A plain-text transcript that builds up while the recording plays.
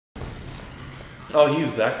Oh,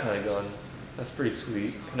 use that kind of gun. That's pretty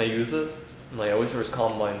sweet. Can I use it? Like, I wish there was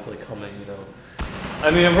combines like coming, you know.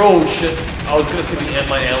 I mean, oh shit! I was gonna say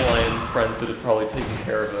my antlion friends would have probably taken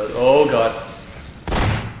care of it. Oh god.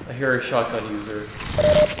 I hear a shotgun user.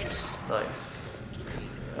 Nice.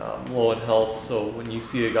 I'm low in health, so when you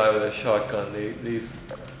see a guy with a shotgun, these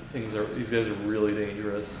guys are really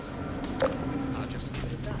dangerous.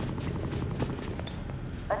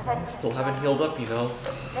 I still haven't healed up, you know.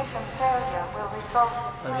 I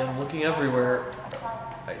mean, I'm looking everywhere.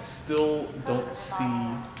 I still don't see.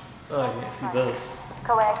 Oh, I can't see this.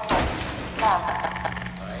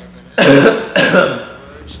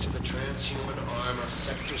 To the transhuman arm of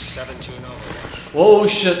Sector 17 Whoa,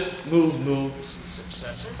 shit! Move.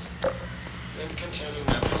 Successes.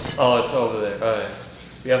 Oh, it's over there. Alright.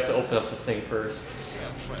 We have to open up the thing first.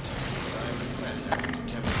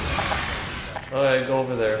 Alright, go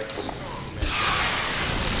over there.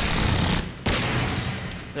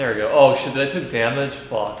 There we go. Oh shit, did I take damage?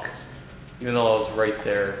 Fuck. Even though I was right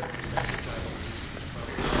there.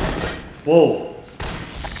 Whoa!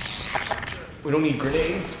 We don't need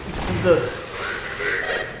grenades, we just need this.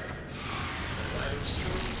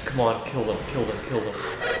 Come on, kill them.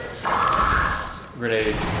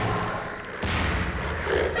 Grenade.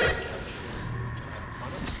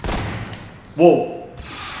 Whoa!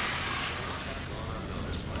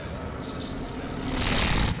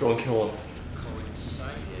 Go and kill him.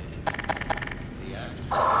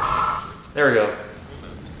 There we go.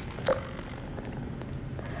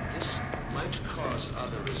 This might cause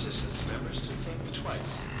other resistance members to think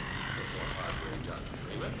twice before harboring Dr.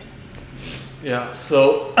 Freeman. Yeah,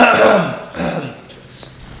 so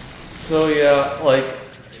yeah, like,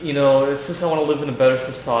 you know, it's just I want to live in a better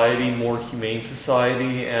society, more humane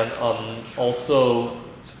society, and also,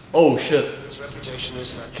 oh shit,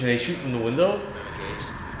 can they shoot from the window?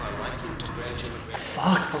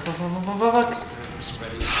 Fuck.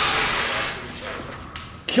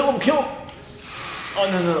 Kill him! Oh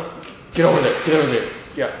no. Get over there.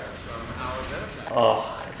 Yeah.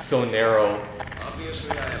 Oh, it's so narrow.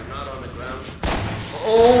 Obviously, I am not on the ground.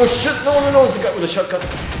 Oh shit, no, it's a guy with a shotgun.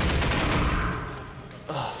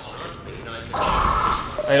 Oh,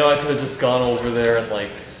 fuck. I know I could have just gone over there and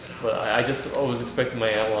like, but I was expecting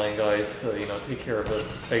my antlion guys to, you know, take care of it.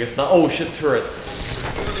 I guess not. Oh shit, turret.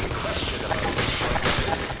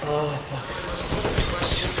 Oh fuck.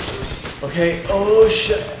 Okay, oh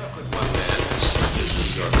shit.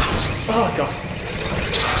 Oh god.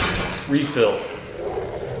 Refill.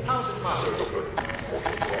 How is it possible?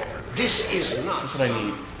 This is not That's what I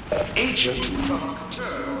need. agent provocateur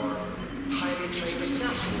or highly trained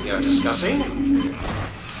assassin we are discussing.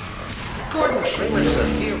 Gordon Freeman is a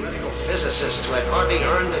theoretical physicist who had hardly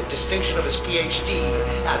earned the distinction of his PhD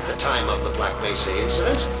at the time of the Black Mesa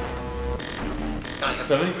incident.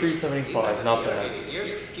 73-75, not bad.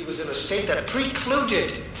 He was in a state that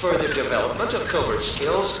precluded further development of covert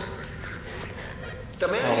skills. The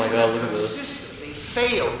man Oh my god, look at this. consistently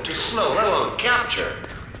failed to slow, let alone capture,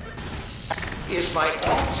 is by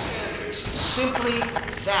all standards simply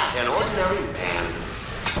that, an ordinary man.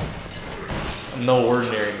 I'm no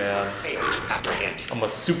ordinary man. Failed to apprehend. I'm a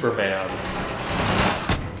Superman.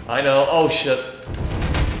 I know. Oh shit.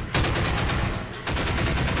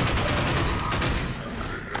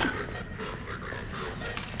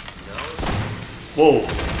 Whoa.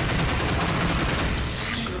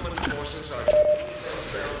 Human forces are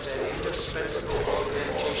themselves an indispensable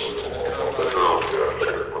augmentation to the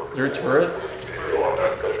combat. Is there a turret?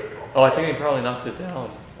 Oh, I think they probably knocked it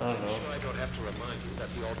down. I don't know. I don't have to remind you that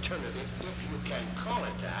the alternative, if you can call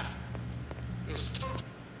it that, is total.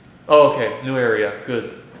 Oh, okay. New area.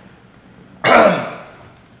 Good.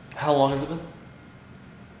 How long has it been?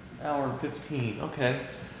 It's an hour and 15. Okay.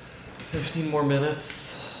 15 more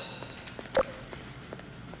minutes.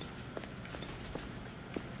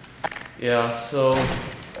 Yeah, so,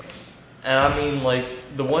 and I mean, like,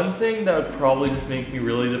 the one thing that would probably just make me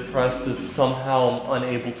really depressed if somehow I'm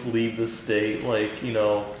unable to leave this state, like, you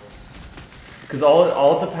know, because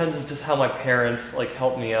all it depends is just how my parents, like,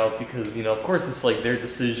 help me out, because, you know, of course it's, like, their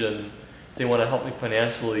decision. They want to help me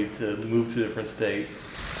financially to move to a different state.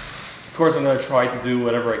 Of course I'm going to try to do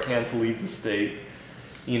whatever I can to leave the state,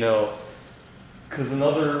 you know, because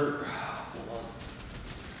another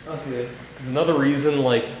reason,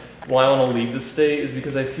 like, why I want to leave the state is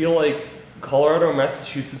because I feel like Colorado and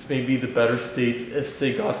Massachusetts may be the better states if,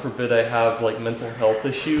 say, God forbid, I have like mental health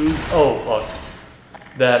issues. Oh fuck,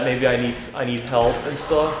 that maybe I need help and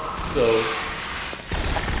stuff.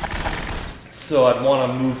 So I'd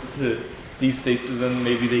want to move to these states, so then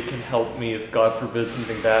maybe they can help me if God forbid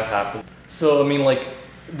something bad happens. So I mean, like,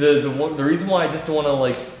 the reason why I just don't want to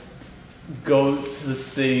like go to the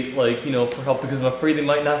state, like, you know, for help, because I'm afraid they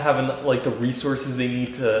might not have like the resources they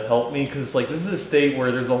need to help me, because like this is a state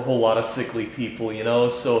where there's a whole lot of sickly people, you know,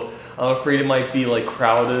 so I'm afraid it might be like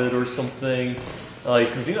crowded or something, like,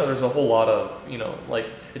 because you know there's a whole lot of, you know,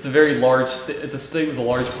 like it's a very large it's a state with a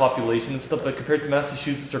large population and stuff, but compared to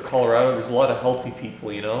Massachusetts or Colorado, there's a lot of healthy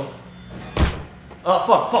people, you know.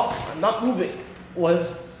 Fuck, I'm not moving.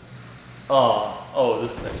 Oh,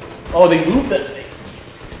 this thing. Oh, they moved that thing.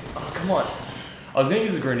 Oh, come on. I was gonna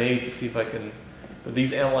use a grenade to see if I can, but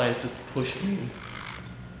these antlions just pushed me.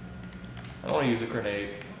 I don't want to use a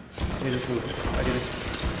grenade. I need to move. I can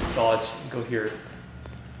just dodge and go here.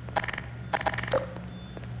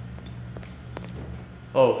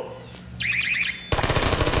 Oh.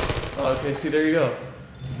 Okay, see, there you go.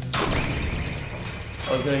 I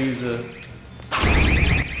was gonna use a...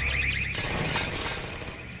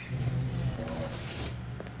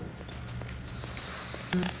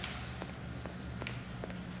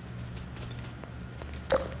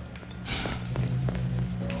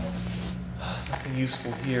 Nothing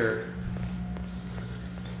useful here.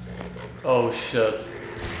 Oh shit.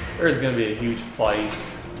 There's gonna be a huge fight.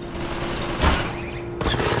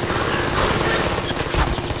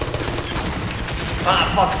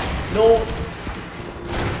 Ah, fuck! No!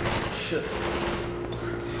 Shit.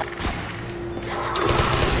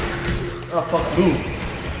 Ah, fuck, move!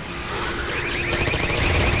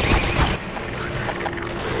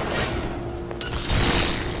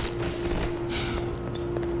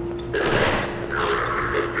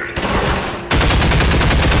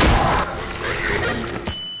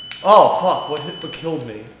 Oh, fuck, what killed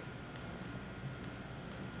me?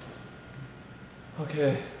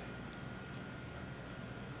 Okay.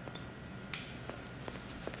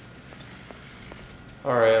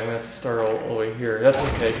 Alright, I'm gonna have to start all the way here. That's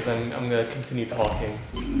okay, because I'm gonna continue talking. I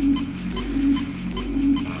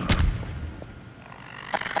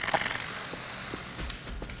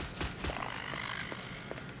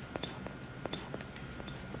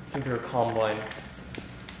think there's a combine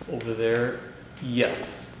over there.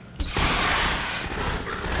 Yes.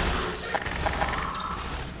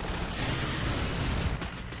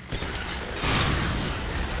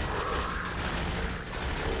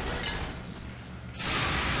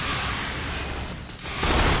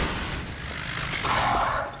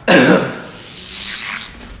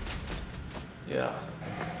 Yeah.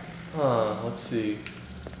 Let's see.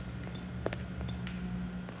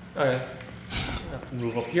 Okay. I have to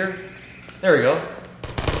move up here. There we go.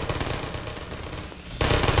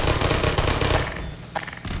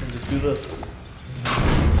 And just do this.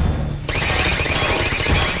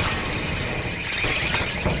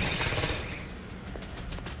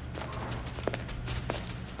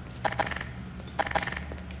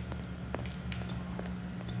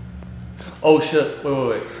 Oh shit,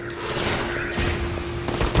 wait.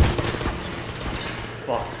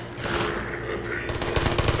 Fuck.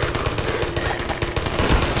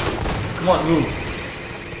 Come on, move.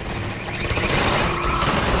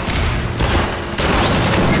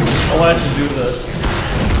 I wanted to do this.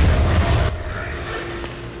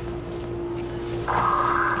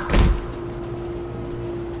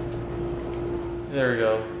 There we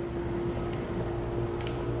go.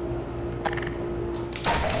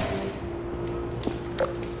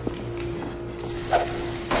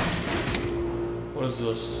 What is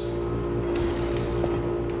this?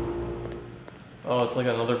 Oh, it's like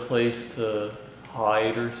another place to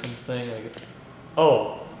hide or something.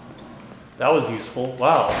 Oh, that was useful.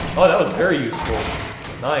 Wow. Oh, that was very useful.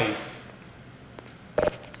 Nice.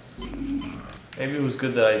 Maybe it was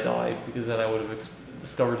good that I died, because then I would have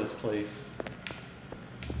discovered this place.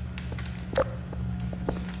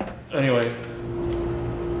 Anyway.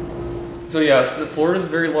 So yeah, so Florida's a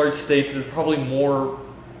very large state, so there's probably more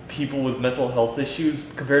people with mental health issues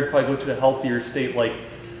compared to if I go to a healthier state like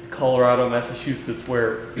Colorado, Massachusetts,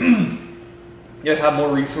 where you have more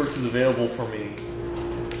resources available for me.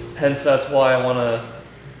 Hence, that's why I want to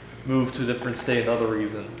move to a different state. Another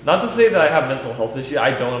reason. Not to say that I have mental health issues.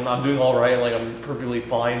 I don't. I'm doing all right. Like, I'm perfectly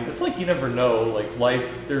fine. But it's like you never know. Like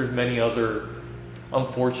life, there's many other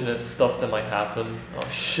unfortunate stuff that might happen. Oh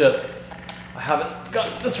shit! I haven't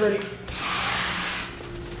got this ready.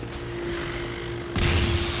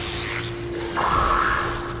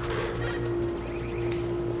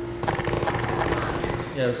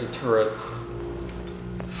 Yeah, there's a turret.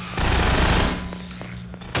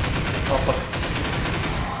 Oh, fuck.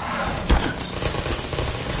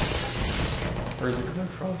 Where is it coming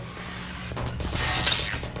from?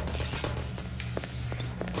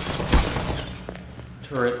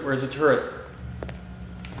 Turret. Where's the turret?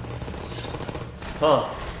 Huh.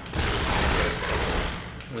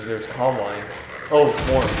 There's Combine. Oh,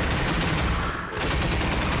 more.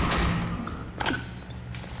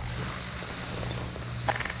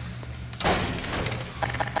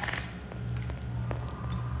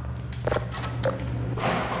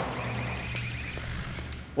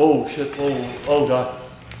 Whoa, shit, whoa, oh god.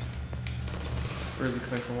 Where is it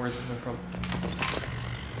coming from? Where is it coming from?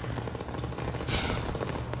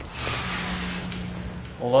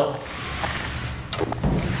 Hold on.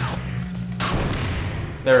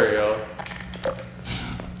 There we go.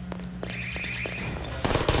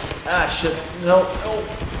 Ah, shit. No, no,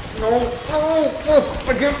 no, no,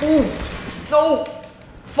 I can't move. No!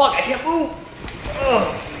 Fuck, I can't move!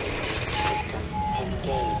 Ugh.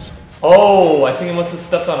 Oh, I think I must have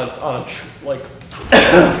stepped on a like,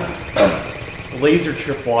 laser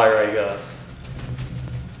tripwire, I guess.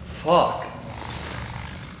 Fuck.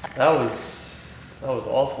 That was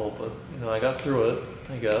awful, but, you know, I got through it,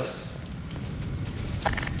 I guess.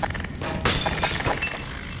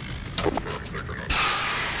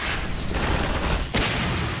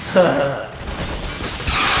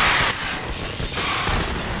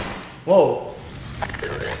 Whoa.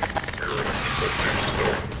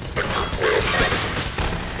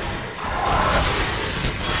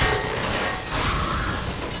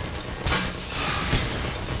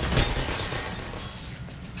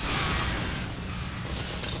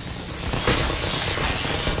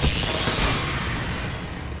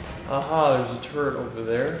 Aha, there's a turret over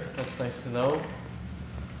there. That's nice to know.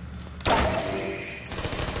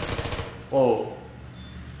 Whoa.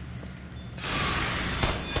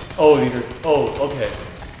 Oh, these are... Oh, okay.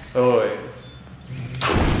 Oh, wait.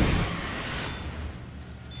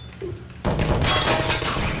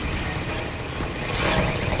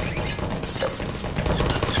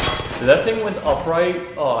 Did that thing went upright?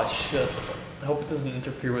 Oh, shit. I hope it doesn't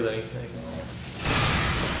interfere with anything.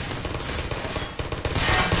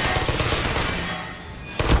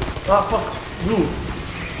 Ah, fuck. Move.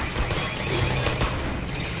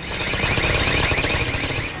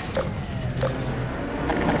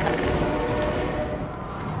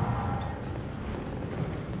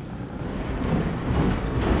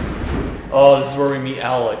 Oh, this is where we meet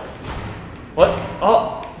Alyx. What?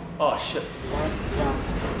 Oh! Oh, shit.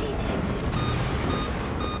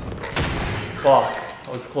 Fuck. I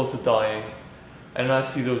was close to dying. I did not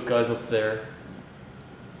see those guys up there.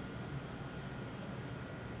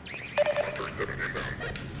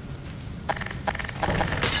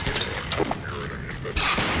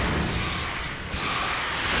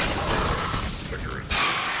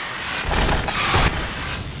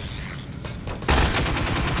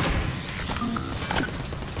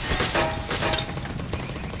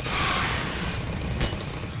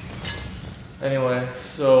 Anyway,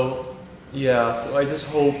 so yeah, so I just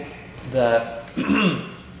hope that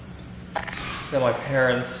that my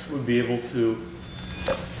parents would be able to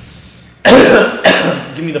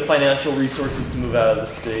give me the financial resources to move out of the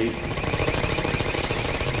state.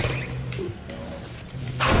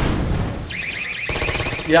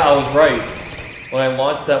 Yeah, I was right. When I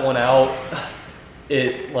launched that one out,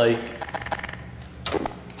 it like,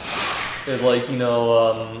 you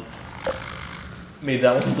know, made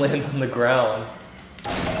that one land on the ground.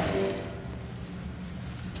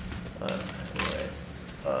 Anyway,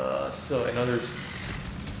 so I know there's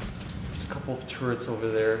a couple of turrets over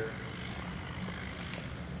there.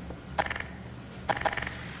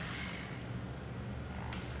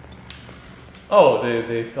 Oh,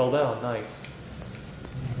 they fell down. Nice.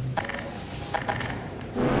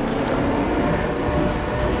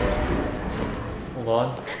 Hold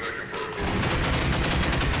on.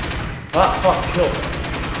 Ah, fuck, kill.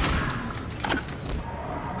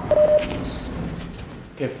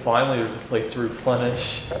 Okay, finally there's a place to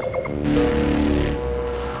replenish.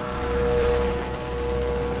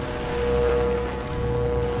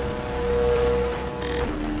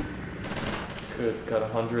 Good, got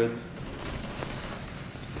 100.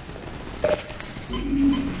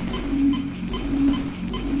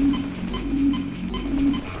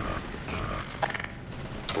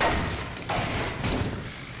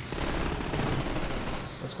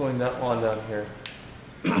 What's going on down here?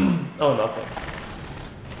 Oh, nothing.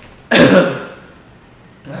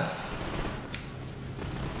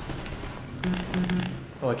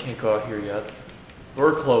 Oh, I can't go out here yet.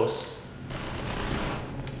 We're close.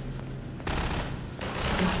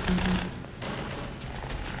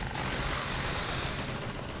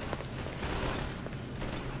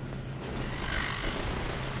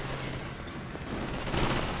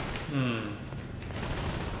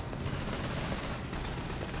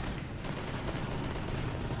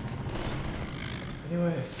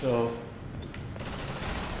 Anyway, so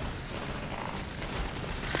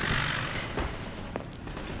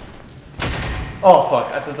Oh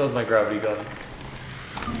fuck, I thought that was my gravity gun.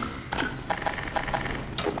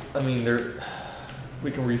 I mean,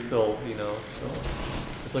 we can refill, you know, so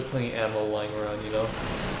it's like plenty of ammo lying around, you know.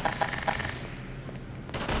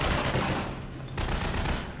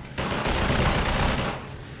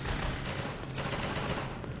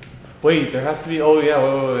 Wait, there has to be, oh yeah,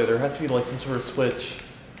 wait, there has to be like some sort of switch.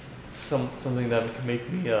 Something that can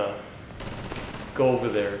make me, go over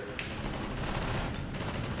there.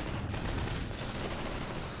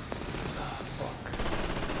 Oh, fuck.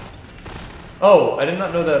 Oh, I did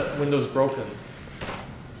not know that window's broken.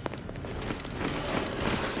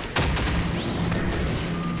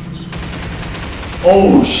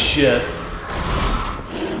 Oh shit!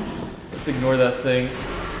 Let's ignore that thing.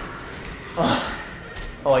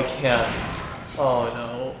 Oh, I can't. Oh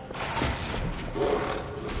no.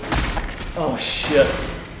 Oh shit.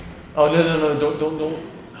 Oh no, don't.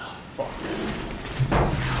 Oh, fuck.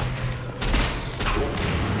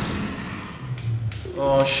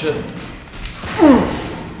 Oh shit.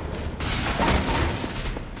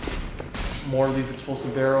 More of these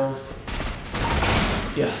explosive barrels.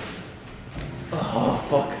 Yes. Oh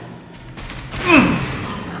fuck.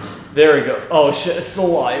 There we go. Oh shit, it's still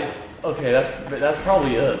alive. Okay, that's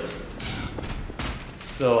probably it.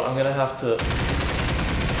 So I'm gonna have to.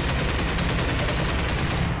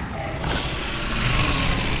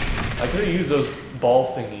 I could have used those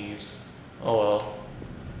ball thingies. Oh well.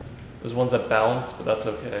 Those ones that bounce, but that's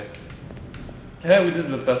okay. Hey, we did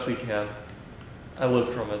the best we can. I lived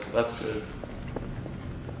from it, so that's good.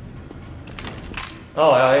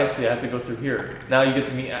 Oh, I see. I have to go through here. Now you get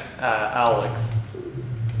to meet Alyx.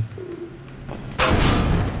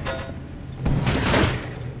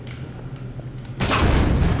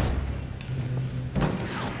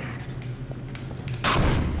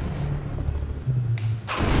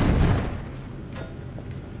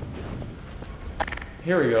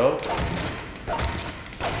 Here we go.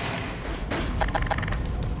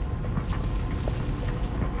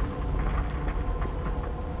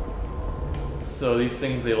 So these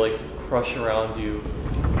things, they like crush around you.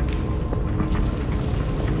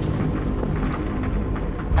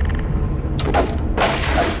 I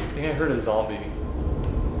think I heard a zombie.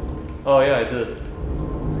 Oh yeah, I did.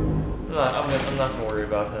 I'm not gonna worry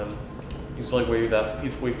about him. He's like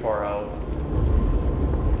he's way far out.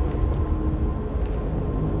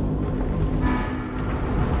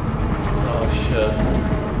 Oh shit.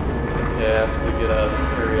 Okay, I have to get out of this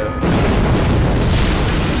area.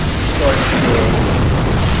 It's starting to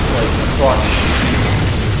like crush.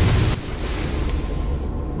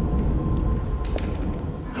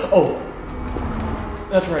 Oh!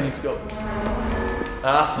 That's where I need to go.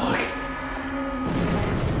 Ah, fuck.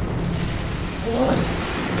 Come on.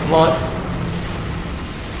 Come on.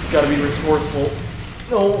 Gotta be resourceful.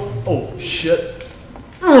 No. Oh, shit.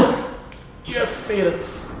 Yes, made it.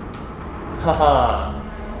 Haha.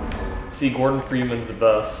 See, Gordon Freeman's the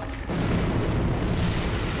best.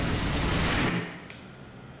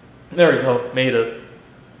 There we go. Made it.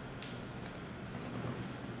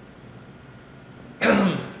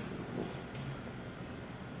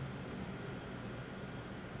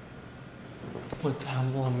 How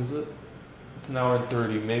long is it? It's an hour and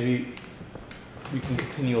 30. Maybe we can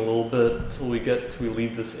continue a little bit till we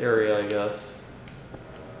leave this area, I guess.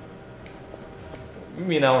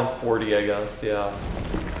 Maybe an hour and 40, I guess, yeah.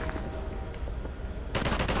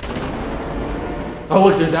 Oh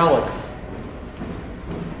look, there's Alyx.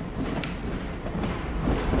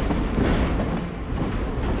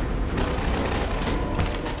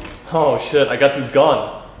 Oh shit, I got this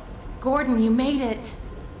gun. Gordon, you made it.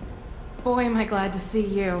 Boy, am I glad to see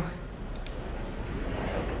you.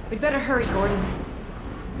 We'd better hurry, Gordon.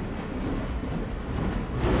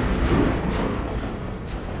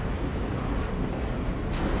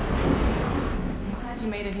 I'm glad you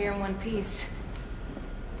made it here in one piece.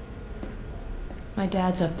 My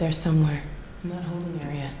dad's up there somewhere, in that holding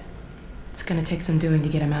area. It's gonna take some doing to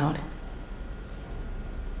get him out.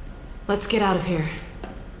 Let's get out of here.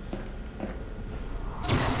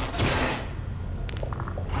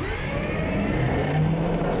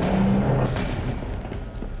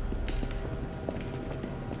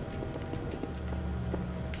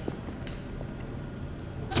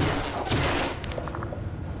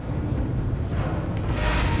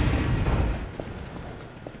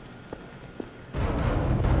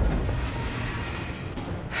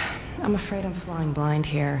 I'm afraid I'm flying blind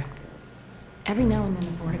here. Every now and then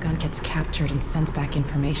the Vortigaunt gets captured and sends back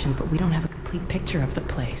information, but we don't have a complete picture of the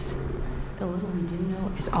place. The little we do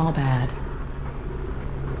know is all bad.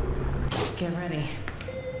 Get ready.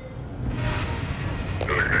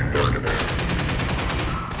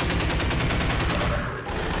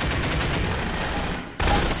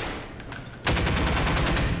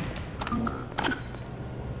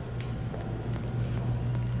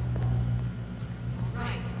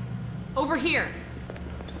 Over here!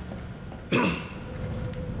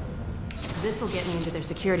 This'll get me into their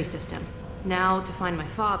security system. Now, to find my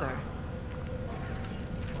father.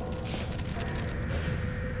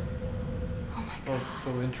 Oh my god. That's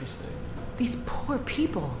so interesting. These poor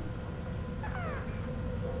people.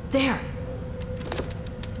 There!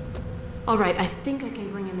 Alright, I think I can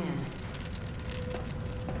bring him in.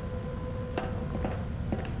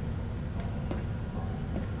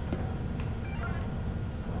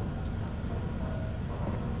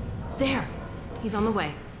 There! He's on the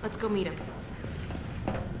way. Let's go meet him.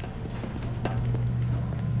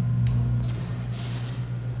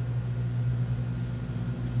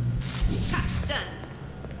 Ha! Done.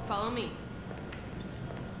 Follow me.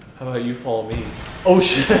 How about you follow me? Oh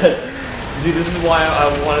shit! See, this is why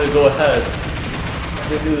I wanted to go ahead.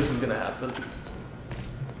 Because I knew this was gonna happen.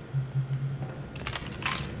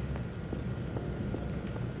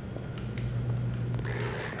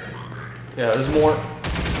 Yeah, there's more.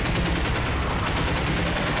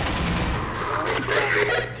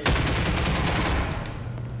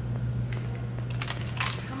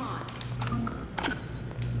 Come on.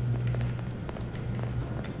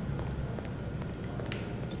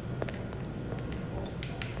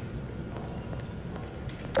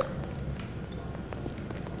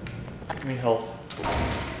 Give me health.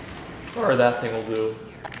 Or that thing will do.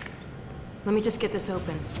 Let me just get this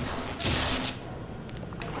open.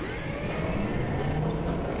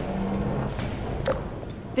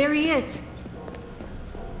 There he is!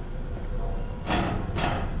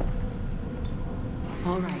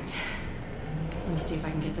 All right. Let me see if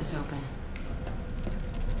I can get this open.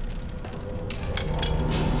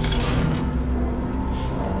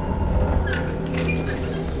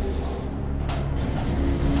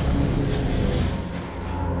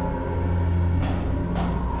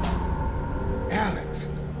 Alyx,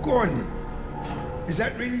 Gordon. Is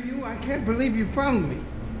that really you? I can't believe you found me.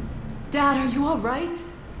 Dad, are you all right?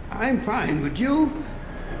 I'm fine, but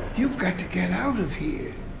you've got to get out of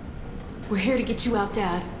here. We're here to get you out,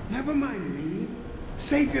 Dad. Never mind me.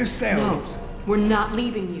 Save No, yourselves. we're not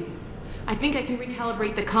leaving you. I think I can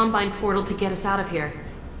recalibrate the Combine portal to get us out of here.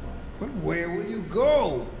 But where will you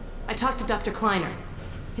go? I talked to Dr. Kleiner.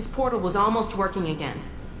 His portal was almost working again.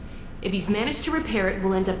 If he's managed to repair it,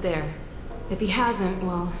 we'll end up there. If he hasn't,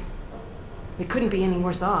 well, we couldn't be any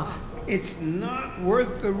worse off. It's not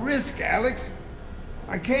worth the risk, Alyx.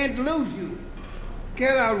 I can't lose you.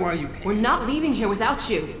 Get out while you can. We're not leaving here without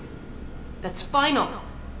you. That's final.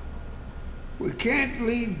 We can't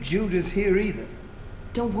leave Judith here either.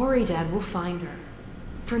 Don't worry, Dad. We'll find her.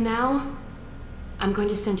 For now, I'm going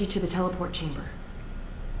to send you to the teleport chamber.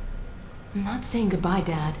 I'm not saying goodbye,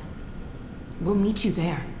 Dad. We'll meet you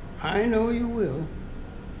there. I know you will.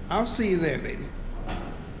 I'll see you there, lady.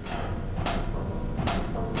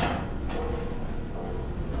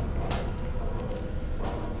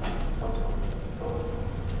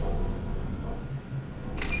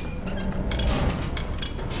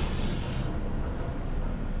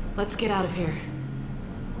 Let's get out of here.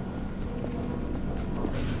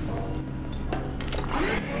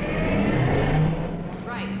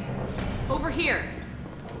 Right. Over here.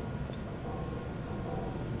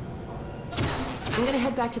 I'm gonna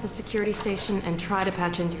head back to the security station and try to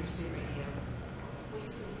patch into your suit radio.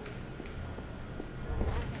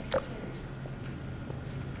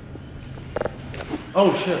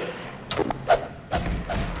 Oh shit.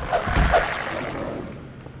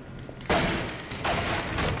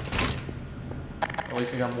 At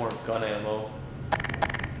least I got more gun ammo.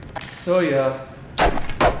 So yeah.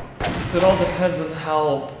 So it all depends on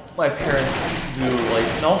how my parents do, like,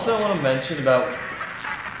 and also I want to mention about,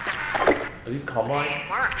 are these Combine? It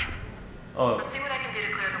worked. Oh. Let's see what I can do to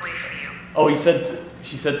clear the way for you. Oh, she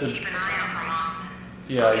said to, Keep an eye out for Mossman.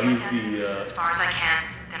 yeah, I'll use get my the as far as I can.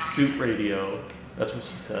 Then I'll... suit radio. That's what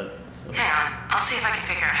she said. So. Hang on. I'll see if I can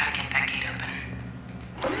figure out how to get that gate open.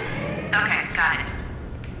 Okay, got it.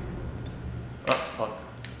 Oh, fuck.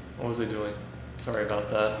 What was I doing? Sorry about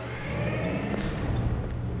that.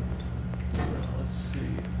 Let's see.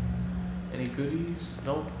 Any goodies?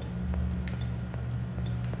 Nope.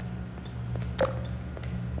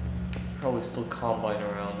 Probably still Combine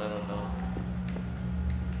around, I don't know.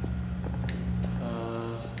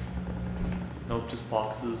 Nope, just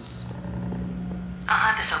boxes. I'll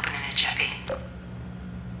have this open in a jiffy.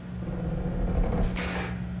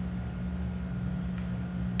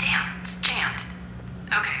 Damn, it's jammed.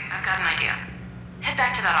 Okay, I've got an idea. Head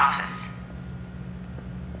back to that office.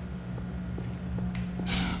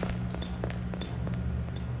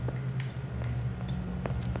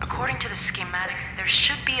 According to the schematics, there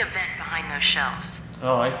should be a vent behind those shelves.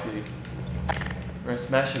 Oh, I see. We're gonna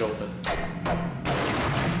smash it open.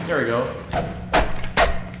 There we go.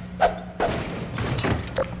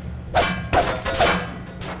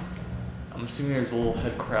 I'm assuming there's a little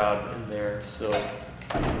head crab in there, so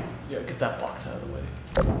yeah, get that box out of the way.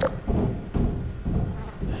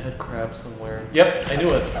 There's a head crab somewhere. Yep, I knew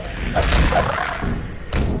it.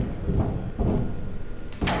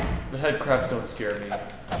 The head crabs don't scare me.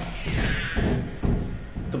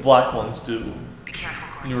 The black ones do. Be careful,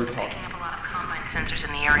 Gordon. Newer We're talks. picking up a lot of combine sensors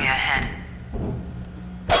in the area ahead.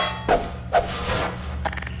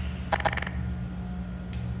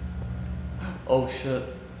 Oh shit.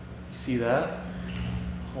 You see that?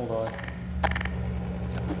 Hold on.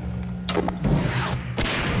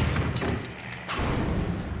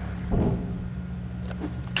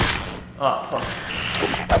 Ah, fuck.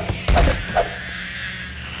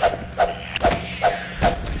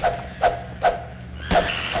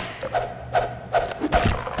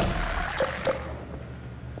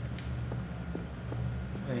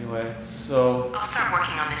 Anyway, so I'll start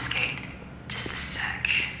working on this gate. Just a sec.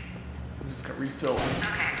 I'm just gonna refill.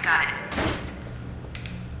 Okay, got it.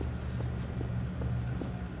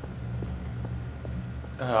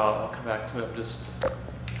 I'll come back to it. I'm just.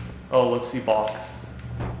 Oh, look, see box.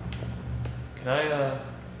 Can I?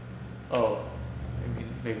 Oh,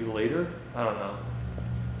 maybe later. I don't know.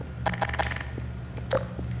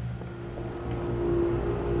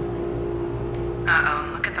 Uh-oh,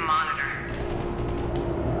 look at the monitor.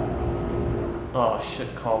 Oh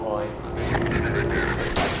shit, combine.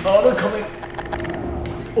 Oh, they're coming.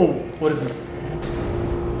 Oh, what is this?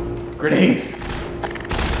 Grenades.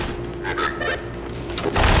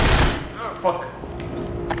 Oh, fuck.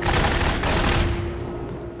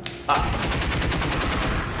 Ah.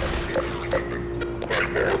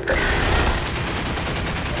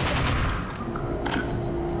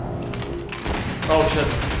 Oh shit.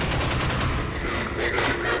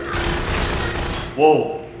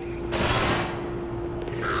 Whoa.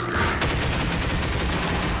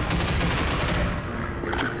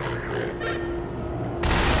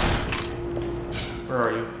 Where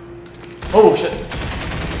are you? Oh shit! I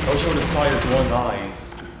wish I would have saw your glowing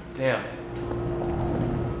eyes. Damn.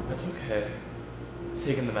 That's okay. I've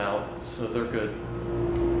taken them out, so they're good.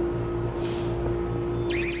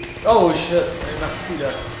 Oh shit! I did not see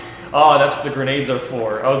that. Ah, that's what the grenades are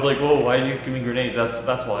for. I was like, whoa, why did you give me grenades?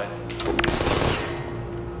 That's why.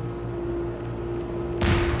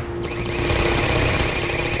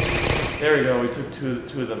 There we go, we took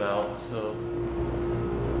two of them out, so.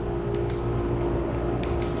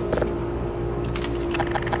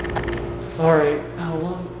 Alright, how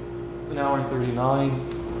long? An hour and 39.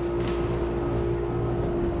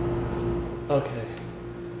 Okay.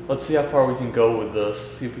 Let's see how far we can go with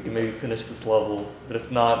this. See if we can maybe finish this level. But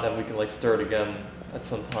if not, then we can like start again at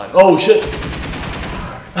some time. Oh shit!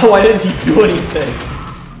 Why didn't he do anything?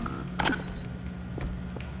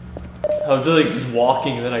 I was like just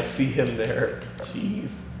walking and then I see him there.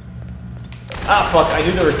 Jeez. Ah fuck, I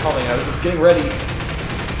knew they were coming. I was just getting ready.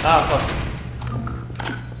 Ah fuck.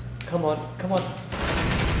 Come on, come on.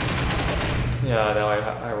 Yeah, now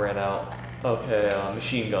I ran out. Okay,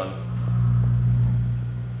 machine gun.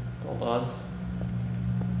 Hold on.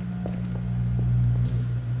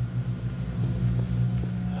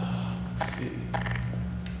 Let's see.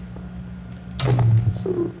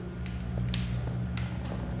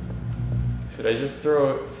 Should I just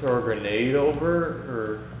throw a grenade over,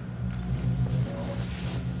 or?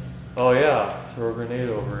 Oh yeah, throw a grenade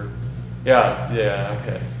over. Yeah,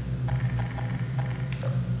 okay.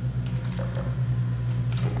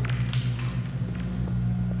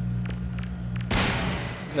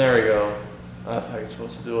 There we go. That's how you're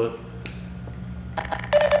supposed to do it.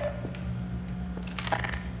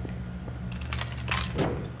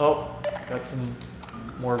 Oh, got some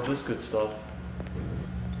more of this good stuff.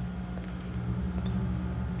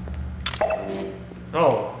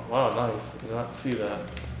 Oh, wow, nice. Did not see that.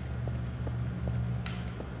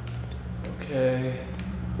 Okay.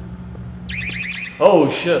 Oh,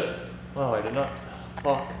 shit. Wow, I did not.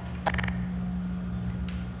 Fuck.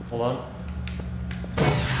 Hold on.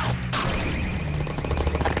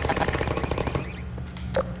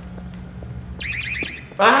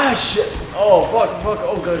 Ah, shit! Oh, fuck.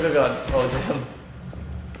 Oh, God. Oh, damn.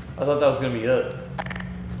 I thought that was gonna be it.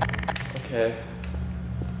 Okay.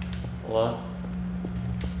 Hold on.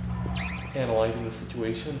 Analyzing the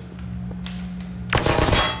situation.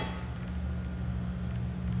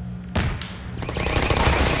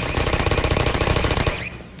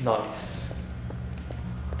 Nice.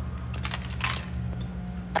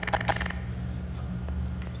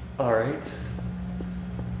 Alright.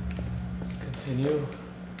 Let's continue.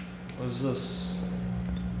 What is this?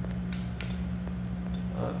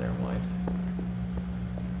 never mind.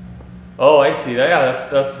 Oh, I see. Yeah,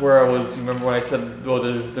 that's where I was. You remember when I said, "Oh,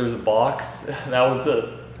 there's a box"? That was it.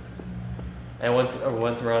 I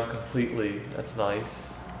went around completely. That's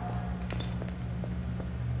nice.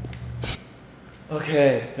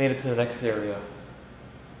 Okay, made it to the next area.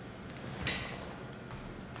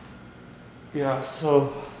 Yeah,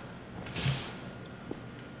 so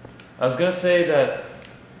I was gonna say that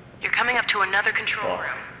You're coming up to another control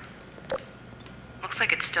room. Looks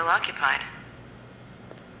like it's still occupied.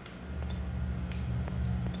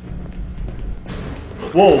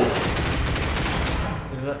 Whoa!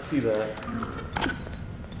 I did not see that.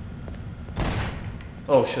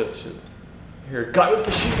 Oh shit. Here, guy with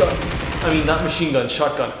machine gun. I mean, not machine gun,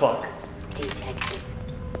 shotgun. Fuck.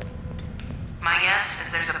 My guess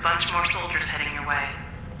is there's a bunch more soldiers heading your way.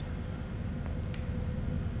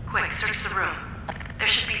 Quick, search the room. There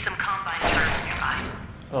should be some combine turrets nearby.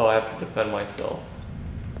 Oh, I have to defend myself.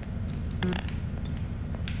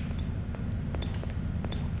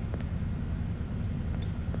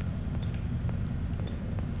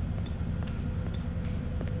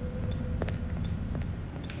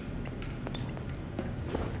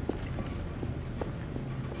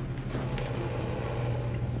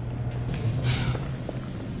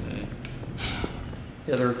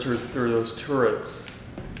 Yeah, there are those turrets.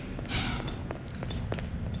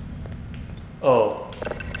 Oh.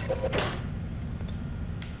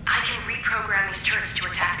 I can reprogram these turrets to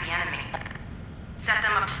attack the enemy. Set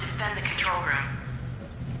them up to defend the control room.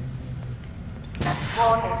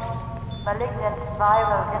 Warning. Malignant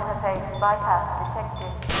viral interface bypass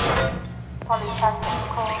detected. Polypathic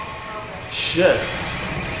core program. Shit.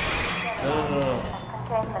 No. And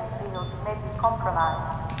containment field may be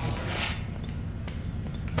compromised.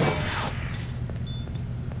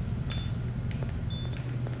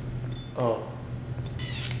 Oh.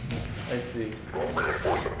 I see. I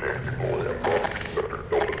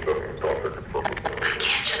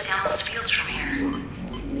can't shut down those fields from here.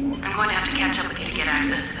 I'm going to have to catch up with you to get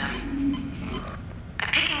access to them.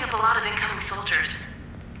 I'm picking up a lot of incoming soldiers.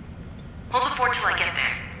 Hold the fort till I get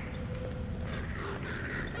there.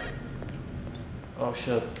 Oh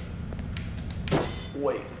shit.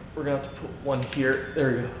 Wait, we're gonna have to put one here.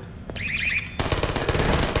 There we go.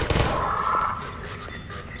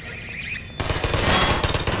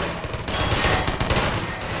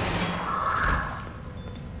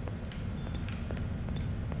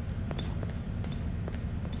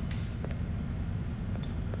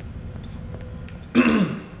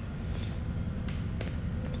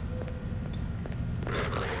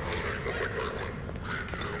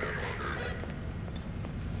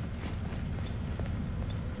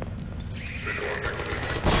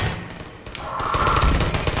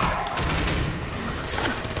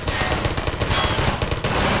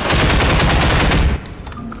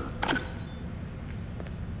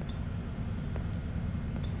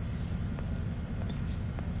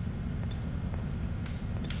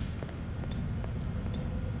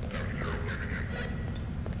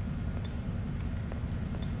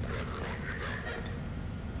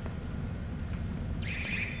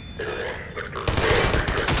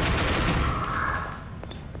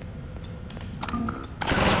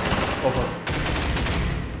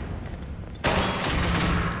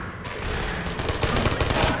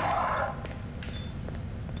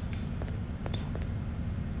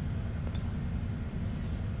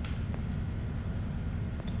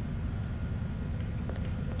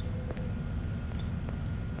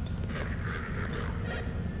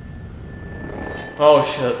 Oh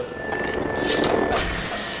shit.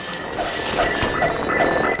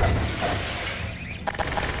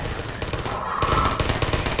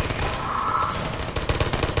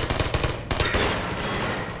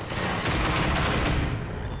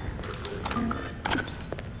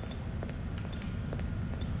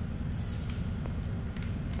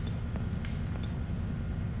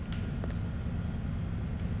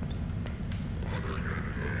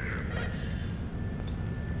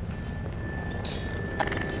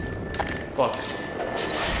 Fuck.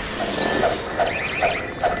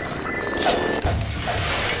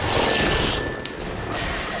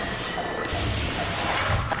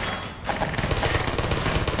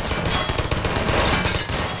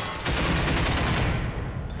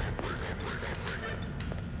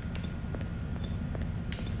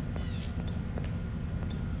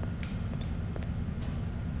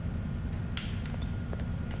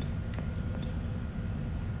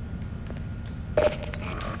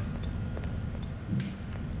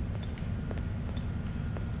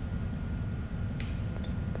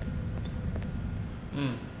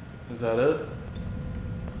 Is that it?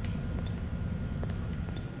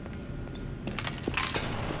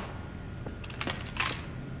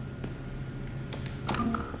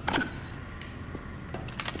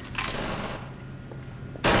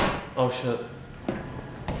 Oh shit.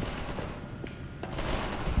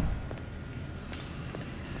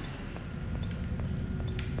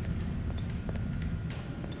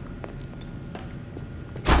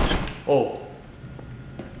 Oh.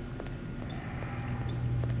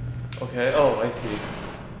 Okay, oh, I see.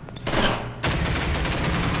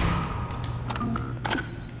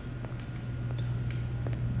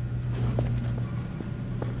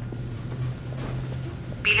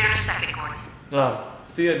 Be there in a second, Gordon. Ah,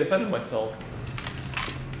 see, I defended myself.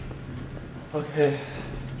 Okay.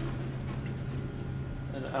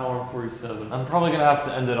 An hour and 47. I'm probably gonna have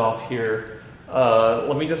to end it off here.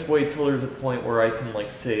 Let me just wait till there's a point where I can,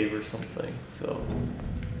 like, save or something, so...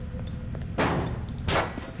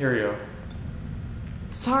 Here we go.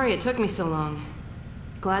 Sorry it took me so long.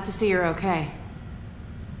 Glad to see you're okay.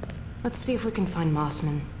 Let's see if we can find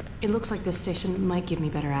Mossman. It looks like this station might give me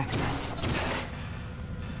better access.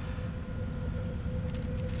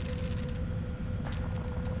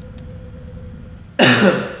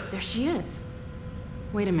 There she is.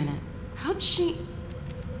 Wait a minute. How'd she...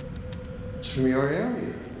 It's from your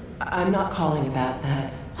area. I'm not calling about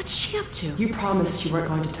that. What's she up to? You promised you weren't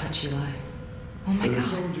going to touch Eli. Oh my The god.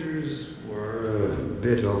 soldiers were a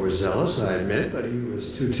bit overzealous, I admit, but he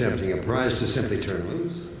was too tempting a prize to simply turn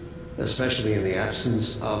loose, especially in the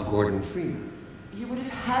absence of Gordon Freeman. You would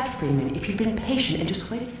have had Freeman if you'd been patient and just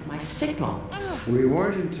waited for my signal. We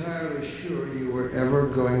weren't entirely sure you were ever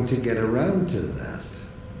going to get around to that.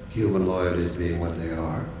 Human loyalties being what they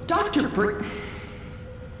are. Dr.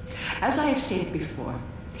 As I have stated before,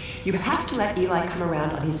 you have to let Eli come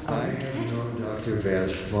around on his I own. have known Dr.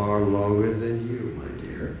 Vance far longer than you, my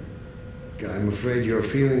dear. I'm afraid your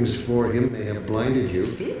feelings for him may have blinded you.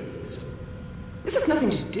 Feelings? This has nothing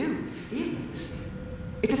to do with feelings.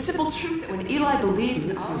 It's a simple truth that when Eli believes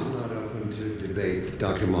in This our... is not open to debate,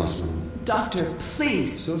 Dr. Mossman. Doctor,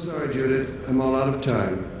 please. So sorry, Judith. I'm all out of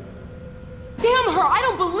time. Damn her! I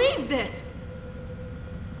don't believe this!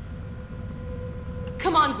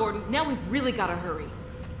 Come on, Gordon. Now we've really got to hurry.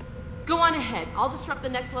 Go on ahead. I'll disrupt the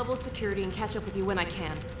next level of security and catch up with you when I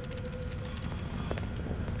can.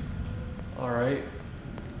 Alright.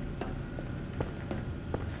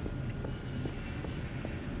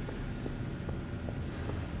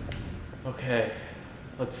 Okay.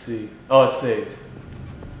 Let's see. Oh, it saves.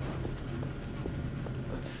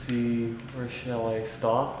 Let's see. Where shall I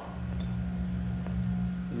stop?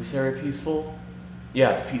 Is this area peaceful?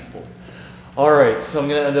 Yeah, it's peaceful. Alright, so I'm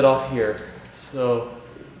gonna end it off here. So,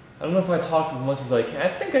 I don't know if I talked as much as I can. I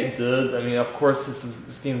think I did. I mean, of course,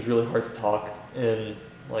 this game's really hard to talk in,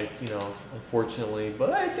 like, you know, unfortunately.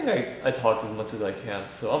 But I think I talked as much as I can,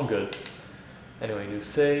 so I'm good. Anyway, new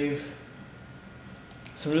save.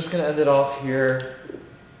 So I'm just gonna end it off here.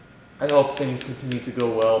 I hope things continue to go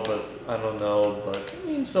well, but I don't know. But I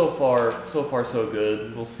mean, so far so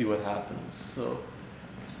good. We'll see what happens. So,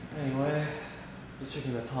 anyway. Just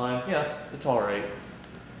checking the time. Yeah, it's alright.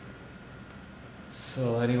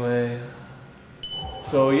 So anyway,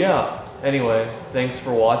 thanks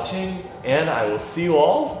for watching, and I will see you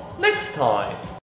all next time.